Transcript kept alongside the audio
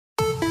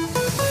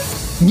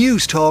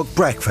News Talk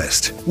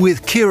Breakfast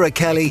with Ciara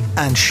Kelly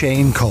and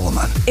Shane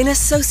Coleman. In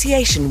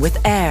association with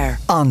AIR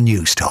on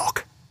News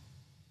Talk.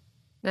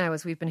 Now,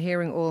 as we've been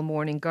hearing all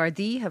morning,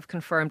 Gardaí have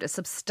confirmed a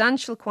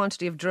substantial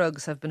quantity of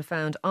drugs have been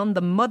found on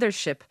the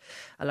mothership,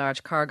 a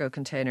large cargo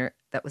container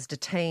that was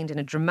detained in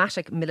a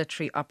dramatic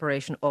military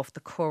operation off the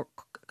Cork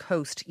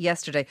coast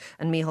yesterday.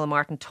 And Micheal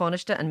Martin,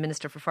 Tánaiste and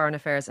Minister for Foreign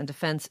Affairs and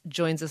Defence,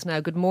 joins us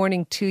now. Good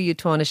morning to you,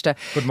 Tánaiste.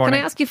 Good morning.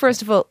 Can I ask you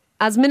first of all,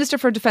 as Minister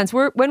for Defence,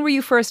 when were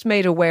you first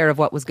made aware of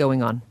what was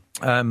going on?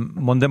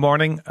 Monday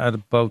morning at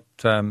about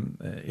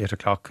 8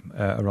 o'clock,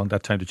 around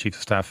that time the Chief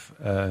of Staff,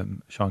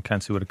 Sean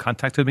Clancy, would have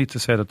contacted me to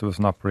say that there was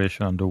an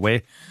operation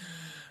underway,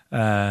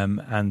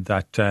 and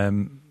that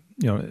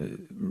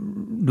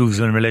news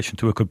in relation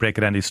to it could break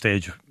at any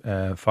stage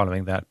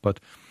following that.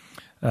 But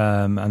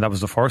and that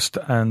was the first,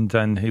 and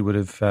then he would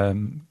have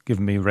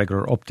given me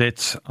regular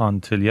updates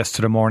until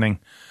yesterday morning,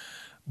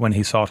 when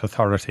he sought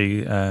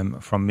authority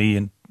from me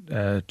and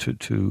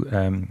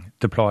to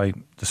deploy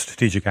the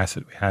strategic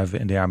asset we have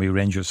in the Army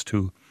Rangers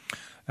to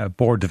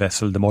board the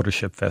vessel, the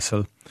mothership vessel,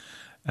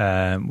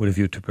 with a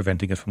view to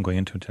preventing it from going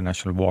into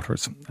international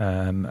waters.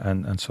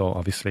 And so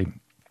obviously,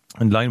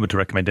 in line with the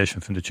recommendation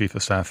from the Chief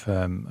of Staff,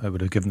 I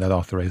would have given that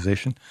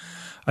authorisation.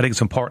 I think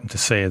it's important to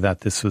say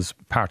that this was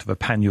part of a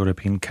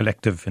pan-European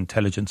collective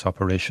intelligence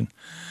operation,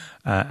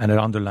 and it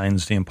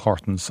underlines the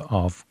importance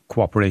of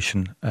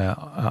cooperation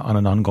on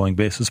an ongoing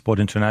basis, both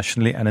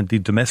internationally and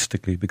indeed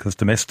domestically, because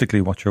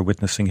domestically what you're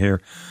witnessing here,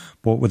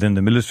 both within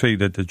the military,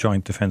 the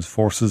Joint Defence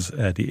Forces,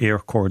 the Air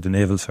Corps, the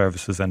Naval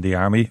Services and the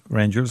Army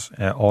Rangers,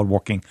 all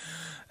working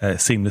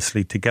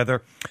seamlessly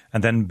together.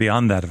 And then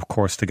beyond that, of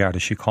course, the Garda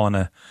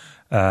Síochána,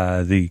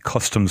 the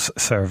Customs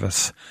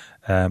Service,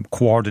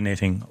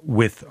 coordinating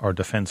with our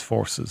defence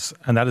forces.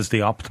 And that is the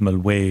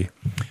optimal way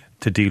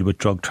to deal with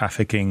drug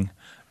trafficking,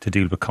 to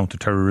deal with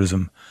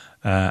counter-terrorism,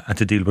 and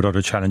to deal with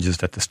other challenges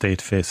that the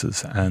state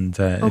faces. And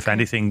if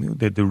anything,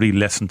 the real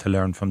lesson to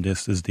learn from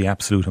this is the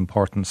absolute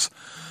importance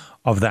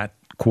of that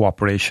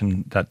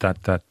cooperation,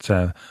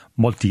 that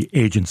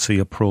multi-agency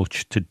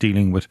approach to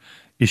dealing with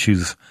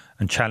issues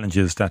and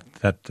challenges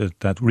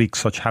that wreak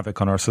such havoc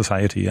on our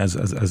society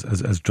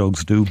as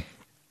drugs do.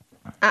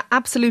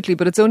 Absolutely,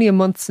 but it's only a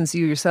month since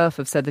you yourself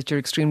have said that you're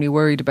extremely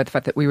worried about the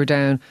fact that we were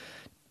down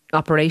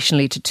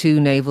operationally to 2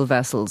 naval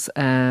vessels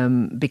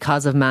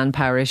because of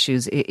manpower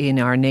issues in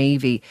our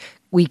Navy.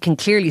 We can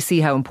clearly see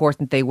how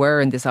important they were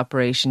in this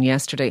operation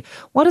yesterday.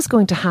 What is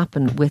going to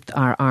happen with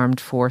our armed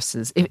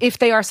forces if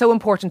they are so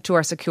important to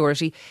our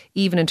security,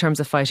 even in terms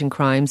of fighting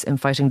crimes and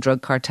fighting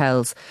drug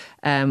cartels?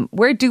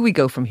 Where do we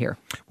go from here?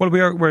 Well,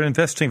 we're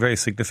investing very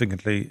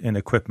significantly in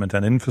equipment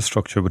and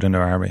infrastructure within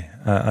our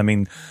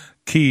army.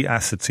 Key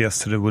assets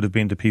yesterday would have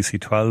been the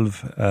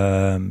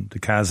PC-12, the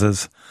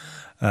CASAs,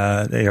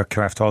 the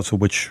aircraft also,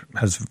 which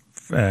has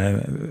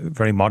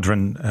very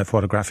modern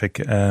photographic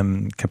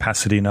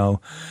capacity now.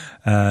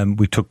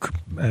 We took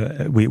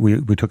a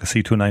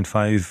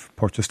C-295,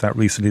 purchased that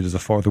recently. There's a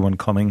further one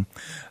coming.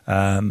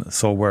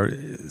 So we're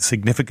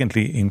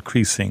significantly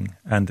increasing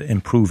and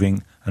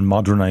improving and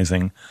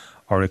modernising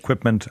our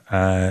equipment,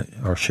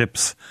 our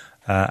ships,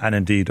 and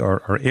indeed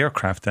our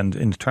aircraft. And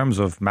in terms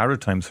of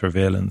maritime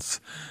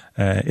surveillance,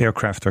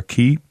 aircraft are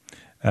key.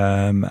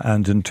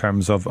 And in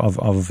terms of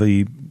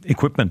the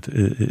equipment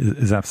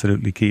is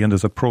absolutely key. And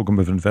there's a programme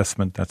of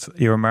investment that's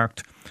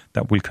earmarked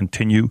that will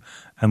continue,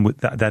 and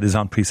that is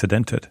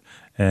unprecedented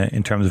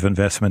in terms of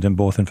investment in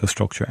both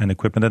infrastructure and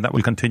equipment. And that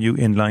will continue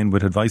in line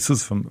with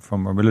advices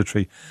from our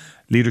military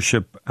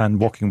leadership and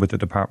working with the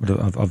Department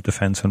of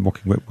Defence and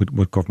working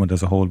with government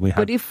as a whole.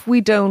 But if we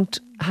don't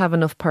have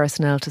enough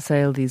personnel to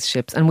sail these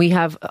ships, and we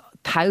have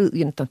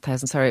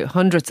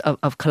hundreds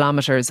of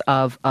kilometres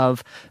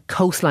of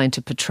coastline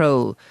to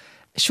patrol,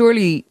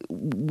 surely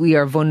we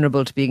are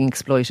vulnerable to being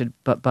exploited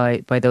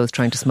by those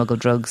trying to smuggle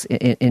drugs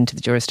into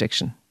the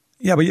jurisdiction.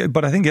 Yeah,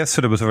 but I think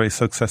yesterday was a very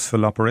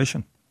successful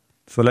operation.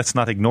 So let's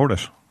not ignore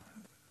it.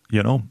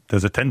 You know,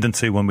 there's a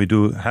tendency when we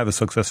do have a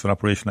successful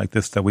operation like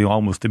this that we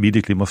almost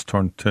immediately must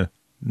turn to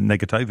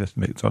negative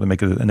it, sort of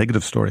make it a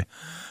negative story.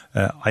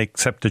 I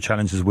accept the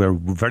challenges. We're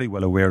very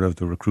well aware of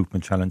the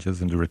recruitment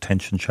challenges and the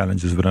retention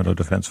challenges within our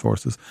defence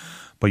forces.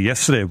 But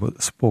yesterday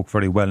spoke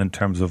very well in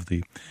terms of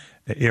the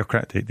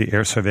aircraft, the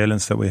air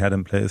surveillance that we had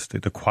in place,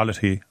 the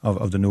quality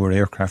of the newer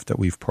aircraft that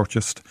we've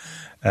purchased,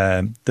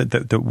 the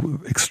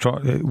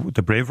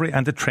bravery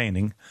and the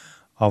training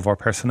of our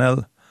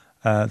personnel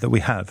that we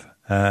have.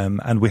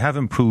 And we have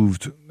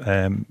improved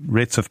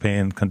rates of pay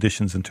and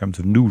conditions in terms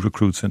of new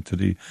recruits into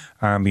the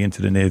Army,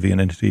 into the Navy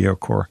and into the Air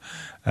Corps.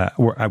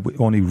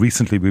 Only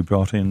recently we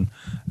brought in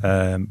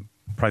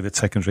private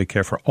secondary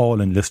care for all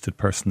enlisted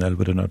personnel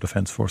within our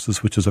defence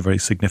forces, which is a very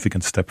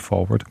significant step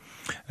forward.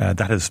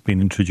 That has been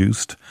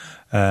introduced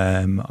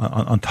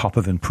on top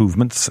of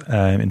improvements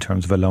in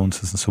terms of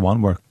allowances and so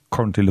on. We're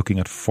currently looking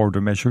at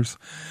further measures.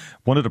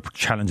 One of the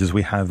challenges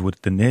we have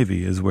with the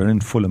Navy is we're in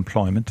full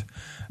employment.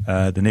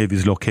 The Navy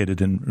is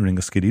located in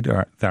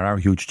Ringaskiddy. There are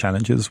huge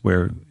challenges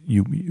where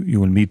you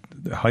will meet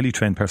highly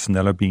trained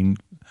personnel are being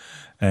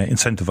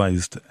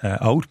incentivised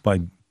out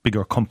by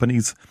bigger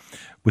companies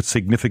with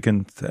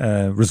significant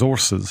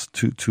resources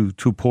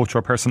to poach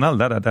our personnel.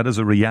 That is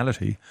a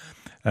reality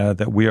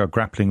that we are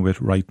grappling with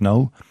right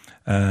now.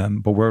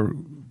 But we're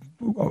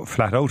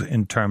flat out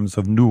in terms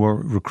of newer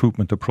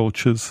recruitment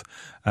approaches.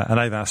 And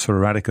I've asked for a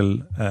radical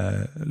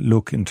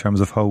look in terms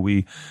of how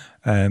we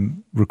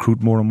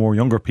recruit more and more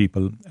younger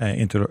people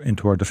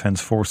into our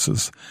defence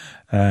forces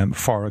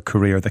for a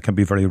career that can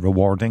be very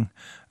rewarding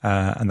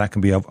and that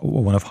can be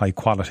one of high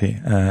quality.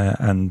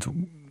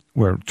 And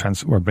we're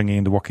bringing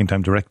in the Working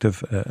Time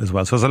Directive as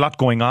well. So there's a lot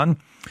going on.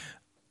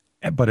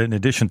 But in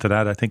addition to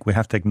that, I think we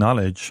have to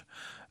acknowledge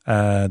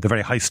the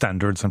very high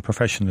standards and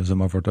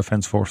professionalism of our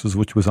defence forces,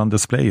 which was on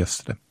display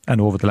yesterday and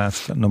over the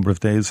last number of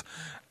days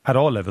at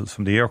all levels,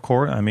 from the Air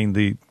Corps. I mean,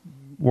 the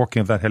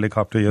working of that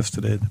helicopter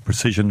yesterday, the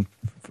precision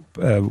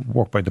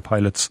work by the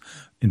pilots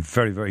in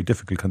very, very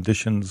difficult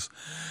conditions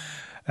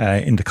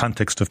in the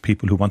context of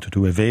people who wanted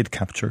to evade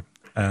capture.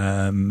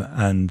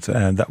 And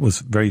that was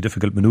very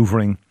difficult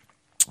manoeuvring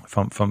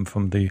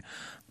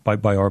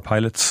by our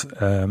pilots,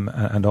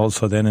 and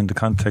also then in the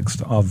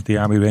context of the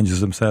Army Rangers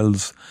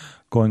themselves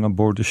going on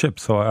board the ship.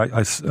 So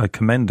I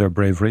commend their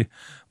bravery.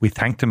 We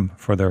thank them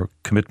for their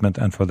commitment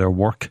and for their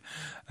work.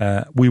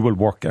 We will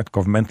work at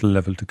governmental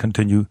level to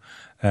continue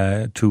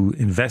to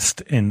invest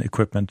in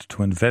equipment,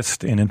 to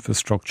invest in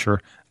infrastructure,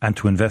 and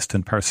to invest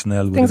in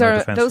personnel within our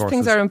defence forces. Those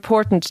things are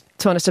important,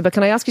 Tánaiste, but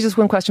can I ask you just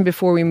one question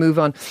before we move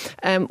on?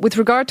 With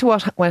regard to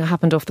what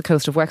happened off the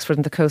coast of Wexford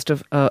and the coast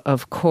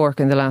of Cork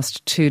in the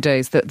last 2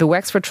 days, the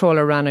Wexford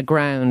trawler ran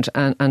aground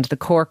and the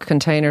Cork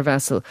container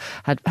vessel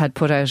had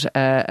put out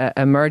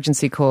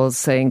emergency calls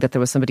saying that there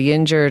was somebody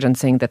injured and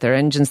saying that their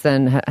engines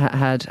then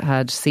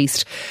had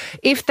ceased.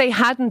 If they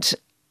hadn't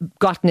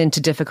gotten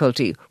into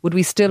difficulty, would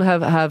we still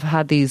have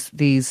had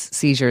these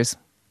seizures?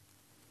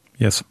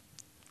 Yes.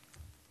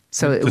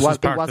 So it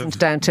wasn't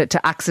down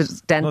to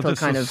accidental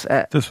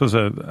This was,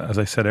 as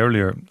I said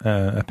earlier,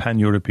 a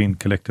pan-European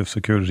collective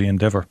security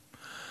endeavour,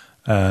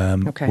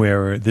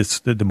 where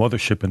the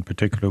mothership in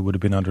particular would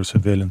have been under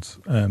surveillance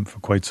for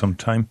quite some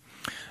time.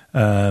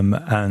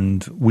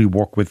 And we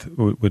work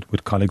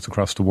with colleagues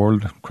across the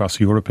world, across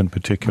Europe in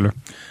particular,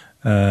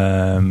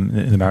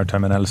 in the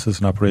Maritime Analysis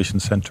and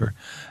Operations Centre.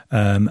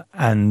 And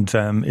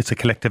it's a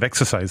collective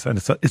exercise, and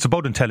it's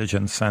about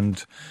intelligence,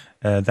 and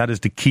that is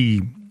the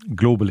key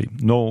globally.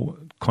 No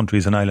country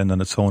is an island on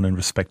its own in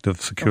respect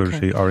of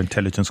security or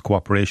intelligence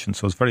cooperation,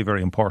 so it's very,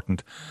 very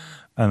important.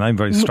 And I'm a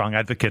very strong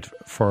advocate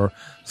for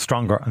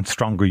stronger and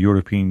stronger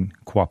European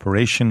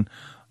cooperation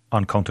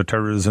on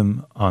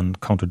counter-terrorism, on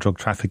counter-drug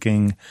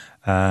trafficking,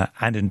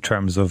 and in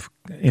terms of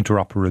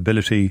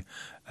interoperability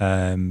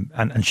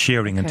and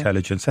sharing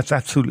intelligence. That's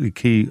absolutely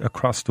key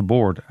across the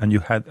board. And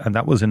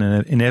that was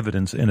in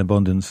evidence, in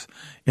abundance,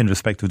 in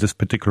respect of this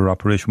particular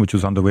operation, which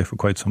was underway for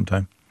quite some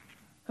time.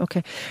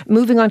 Okay.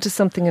 Moving on to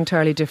something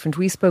entirely different.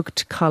 We spoke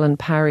to Colin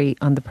Parry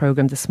on the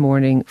programme this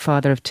morning,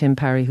 father of Tim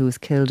Parry, who was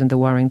killed in the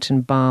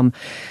Warrington bomb.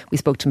 We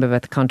spoke to him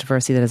about the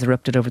controversy that has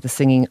erupted over the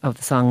singing of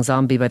the song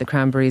Zombie by the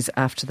Cranberries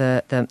after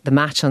the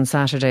match on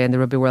Saturday in the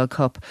Rugby World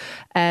Cup.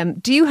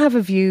 Do you have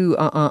a view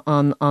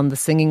on the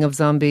singing of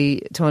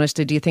Zombie,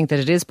 Tánaiste? Do you think that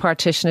it is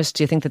partitionist?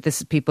 Do you think that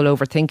this is people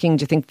overthinking?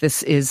 Do you think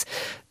this is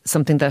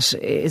something that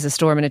is a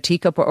storm in a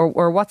teacup?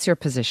 Or what's your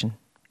position?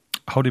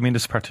 How do you mean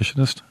this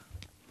partitionist?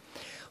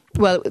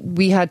 Well,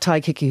 we had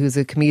Ty Kickie, who's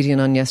a comedian,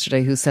 on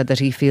yesterday, who said that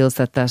he feels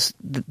that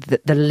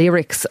the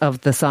lyrics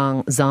of the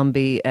song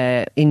Zombie,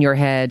 in your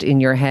head,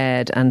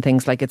 and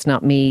things like it's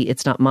not me,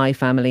 it's not my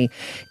family,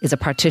 is a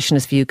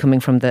partitionist view coming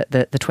from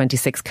the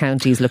 26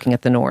 counties looking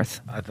at the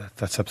north.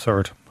 That's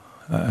absurd.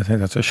 I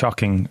think that's a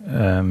shocking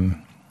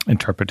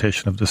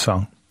interpretation of the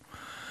song.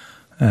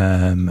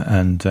 I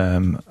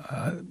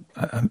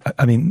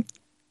mean,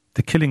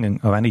 the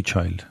killing of any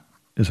child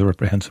is a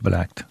reprehensible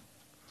act.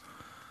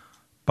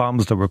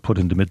 Bombs that were put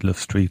in the middle of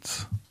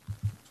streets,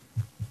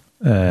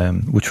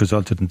 which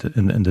resulted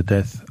in the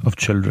death of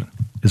children,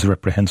 is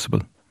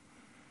reprehensible.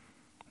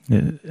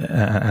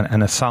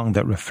 And a song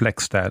that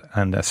reflects that,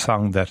 and a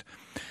song that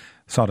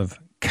sort of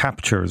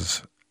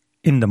captures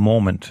in the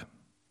moment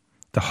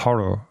the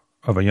horror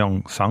of a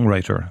young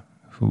songwriter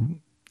who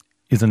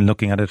isn't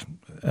looking at it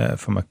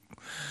from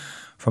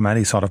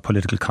any sort of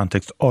political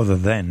context other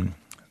than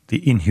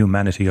the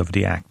inhumanity of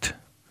the act.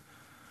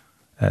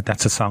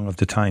 That's a song of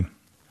the time.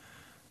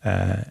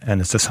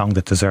 And it's a song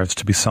that deserves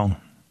to be sung.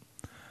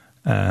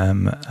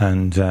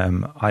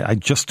 I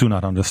just do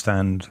not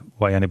understand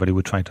why anybody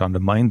would try to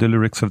undermine the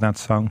lyrics of that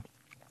song.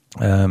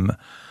 And,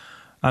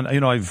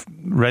 I've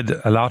read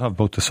a lot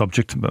about the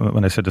subject.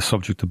 When I said the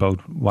subject,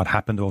 about what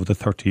happened over the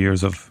 30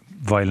 years of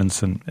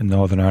violence in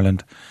Northern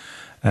Ireland,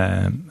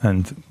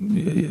 and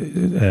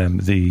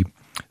the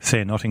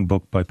Say Nothing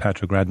book by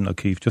Patrick Radden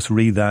O'Keefe. Just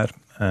read that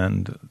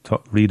and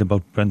read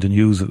about Brendan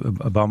Hughes,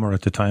 a bomber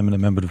at the time and a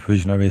member of the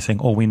Provisional Army, saying,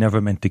 we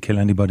never meant to kill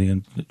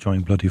anybody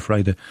during Bloody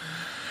Friday.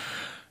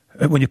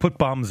 When you put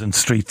bombs in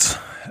streets,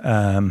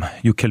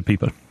 you kill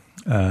people.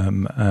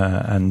 No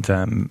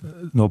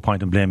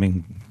point in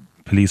blaming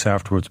police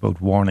afterwards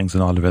about warnings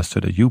and all the rest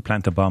of it. You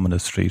plant a bomb in the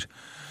street,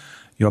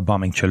 you're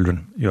bombing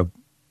children, you're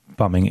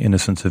bombing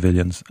innocent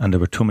civilians, and there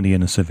were too many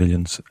innocent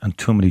civilians and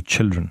too many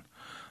children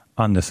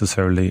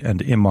unnecessarily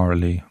and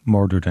immorally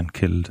murdered and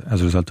killed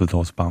as a result of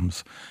those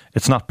bombs.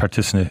 It's not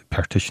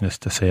partitionist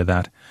to say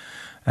that,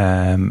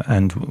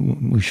 and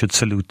we should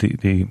salute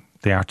the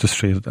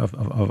artistry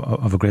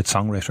of a great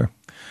songwriter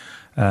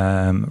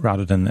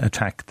rather than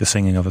attack the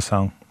singing of a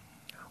song.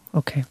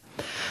 Okay.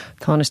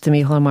 Tanaiste,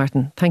 Micheal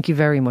Martin, thank you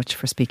very much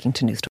for speaking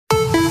to News Talk.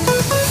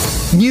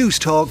 News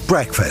Talk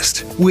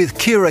Breakfast with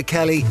Ciara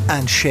Kelly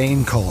and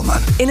Shane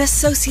Coleman In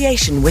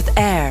association with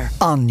AIR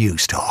on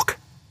News Talk.